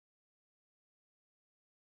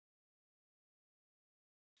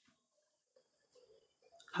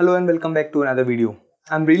Hello and welcome back to another video.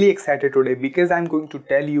 I'm really excited today because I'm going to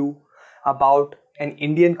tell you about an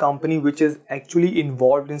Indian company which is actually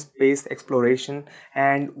involved in space exploration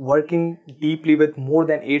and working deeply with more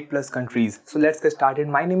than 8 plus countries. So let's get started.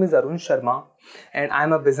 My name is Arun Sharma and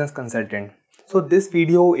I'm a business consultant. So this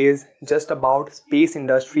video is just about space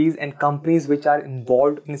industries and companies which are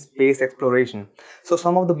involved in space exploration. So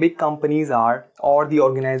some of the big companies are, or the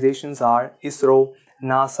organizations are ISRO,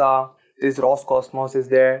 NASA, there's Roscosmos is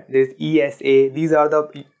there's ESA. These are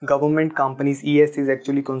the government companies. ESA is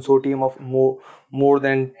actually consortium of more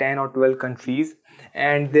than 10 or 12 countries,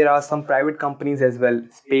 and there are some private companies as well.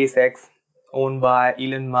 SpaceX, owned by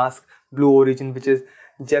Elon Musk, Blue Origin, which is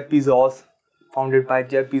Jeff Bezos, founded by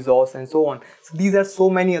Jeff Bezos, and so on. So these are so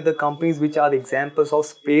many other companies which are the examples of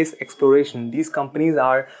space exploration. These companies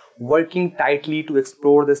are working tightly to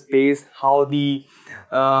explore the space, how the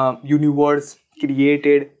universe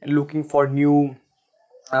created, looking for new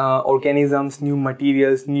organisms, new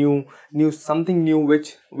materials, new something new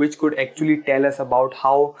which could actually tell us about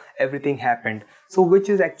how everything happened. So which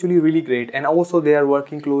is actually really great, and also they are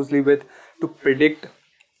working closely with to predict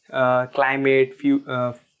climate,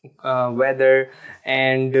 weather,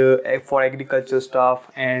 and for agriculture stuff,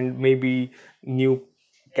 and maybe new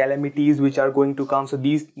calamities which are going to come. So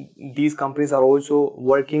these companies are also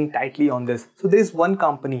working tightly on this. So there is one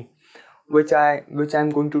company which I'm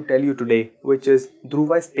going to tell you today, which is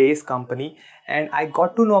Dhruva Space company, and I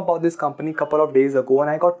got to know about this company a couple of days ago, and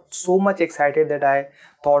I got so much excited that I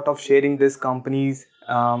thought of sharing this company's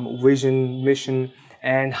vision, mission,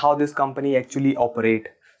 and how this company actually operate.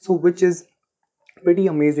 So which is pretty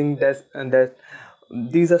amazing that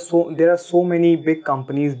these are so there are so many big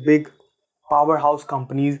companies, big powerhouse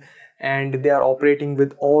companies, and they are operating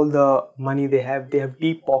with all the money they have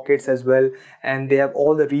deep pockets as well, and they have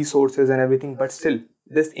all the resources and everything, but still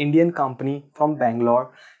this Indian company from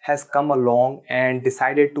Bangalore has come along and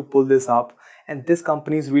decided to pull this up. And this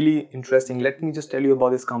company is really interesting. Let me just tell you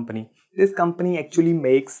about this company. This company actually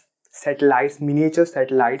makes satellites, miniature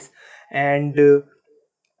satellites, and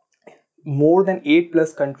more than 8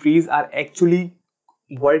 plus countries are actually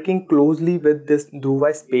working closely with this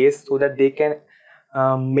Dhruva Space so that they can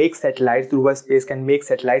make satellites. Dhruva Space can make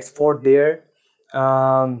satellites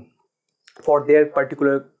um, for their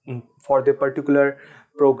particular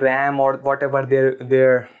program or whatever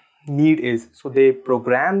their need is. So they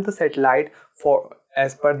program the satellite for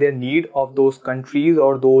as per their need of those countries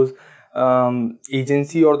or those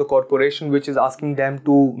agency or the corporation which is asking them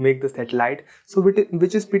to make the satellite. So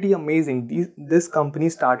which is pretty amazing. This company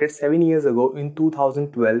started 7 years ago in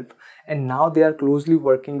 2012, and now they are closely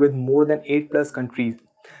working with more than 8 plus countries.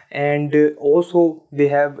 And also they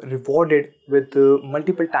have rewarded with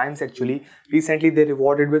multiple times. Actually, recently they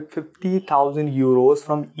rewarded with 50,000 euros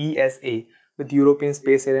from ESA, with European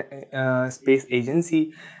Space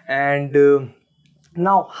Agency. And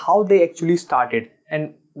now how they actually started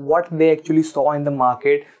and what they actually saw in the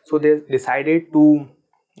market, so they decided to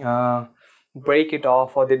uh, break it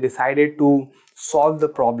off, or they decided to solve the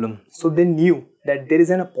problem. So they knew that there is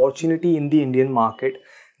an opportunity in the Indian market,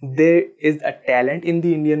 there is a talent in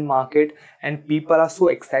the Indian market, and people are so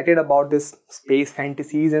excited about this space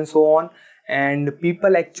fantasies and so on. And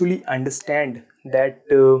people actually understand that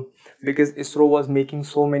because ISRO was making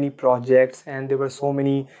so many projects, and there were so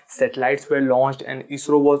many satellites were launched, and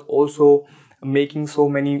ISRO was also making so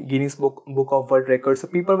many Guinness Book of World Records. So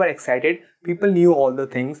people were excited, people knew all the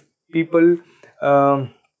things, people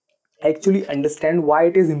um, actually understand why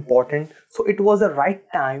it is important. So it was the right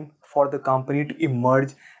time for the company to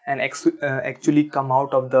emerge and actually come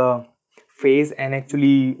out of the phase and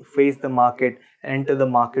actually face the market and enter the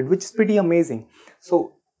market, which is pretty amazing.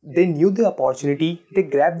 So they knew the opportunity, they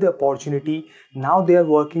grabbed the opportunity. Now they are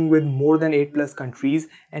working with more than 8 plus countries,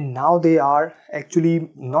 and now they are actually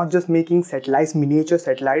not just making satellites, miniature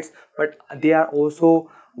satellites, but they are also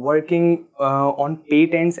working on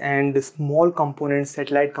patents and small components,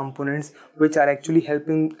 satellite components, which are actually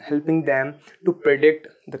helping them to predict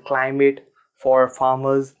the climate for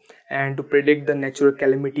farmers, and to predict the natural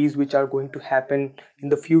calamities which are going to happen in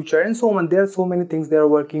the future, and so on. There are so many things they are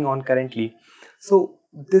working on currently. So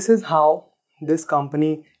this is how this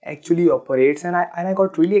company actually operates, and I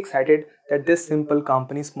got really excited that this simple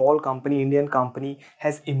company, small company, Indian company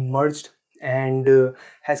has emerged and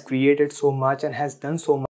has created so much and has done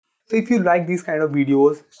so much. So if you like these kind of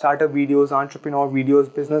videos, startup videos, entrepreneur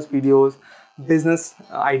videos, business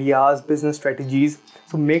ideas, business strategies,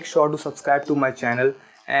 so make sure to subscribe to my channel,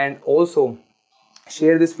 and also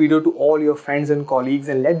share this video to all your friends and colleagues,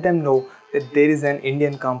 and let them know that there is an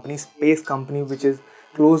Indian company, space company, which is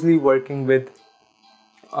closely working with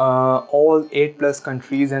all 8 plus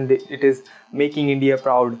countries, and it is making India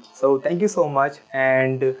proud. So thank you so much,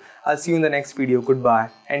 and I'll see you in the next video. Goodbye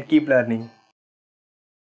and keep learning.